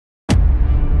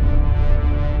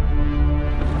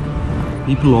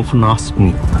People often ask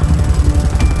me,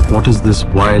 what is this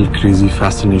wild, crazy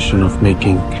fascination of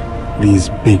making these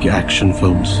big action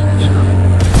films?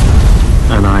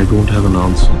 And I don't have an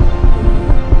answer.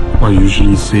 I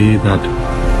usually say that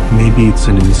maybe it's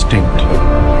an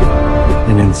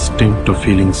instinct of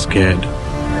feeling scared,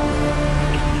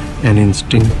 an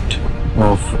instinct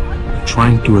of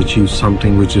trying to achieve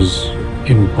something which is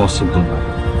impossible.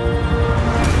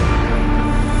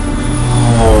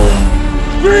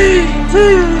 3,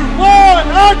 2, 1,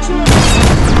 action!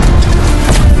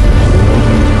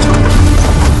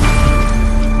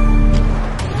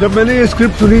 जब मैंने ये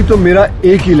script सुनी तो मेरा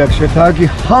एक ही लक्ष्य था कि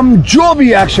हम जो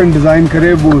भी एक्शन डिजाइन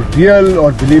करें वो रियल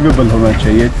और बिलीवेबल होना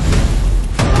चाहिए.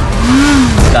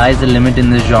 Sky's the limit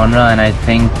in this genre, and I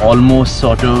think almost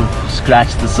sort of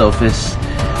scratched the surface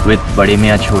with Bade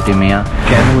Miyan Chote Miyan.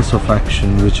 Canvas of action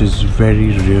which is very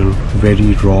real,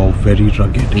 very raw, very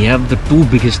rugged. We have the two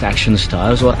biggest action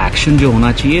stars, और action जो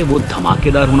होना चाहिए वो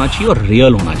धमाकेदार होना चाहिए और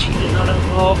real होना चाहिए.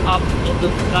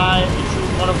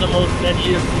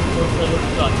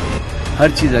 हर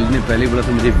चीज़ अली ने पहले बोला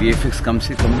था मुझे VFX कम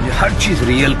से कम, मुझे हर चीज़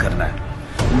रियल करना है.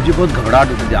 मुझे बहुत घबराहट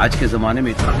होती थी आज के ज़माने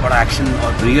में इतना बड़ा एक्शन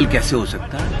और रियल कैसे हो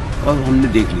सकता है, और हमने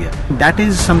देख लिया. That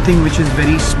is something which is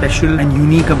very special and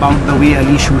unique about the way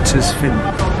Ali shoots his film.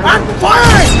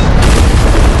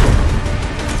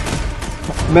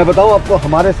 मैं बताऊं आपको,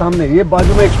 हमारे सामने ये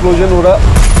बाजू में एक्सप्लोजन हो रहा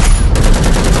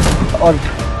और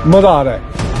मजा आ रहा है.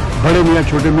 बड़े मियां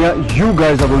छोटे मियां, you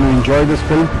guys are going to enjoy this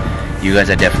film. You guys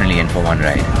are definitely in for one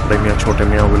ride. Bade Miyan Chote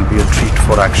Miyan will be a treat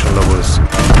for action lovers.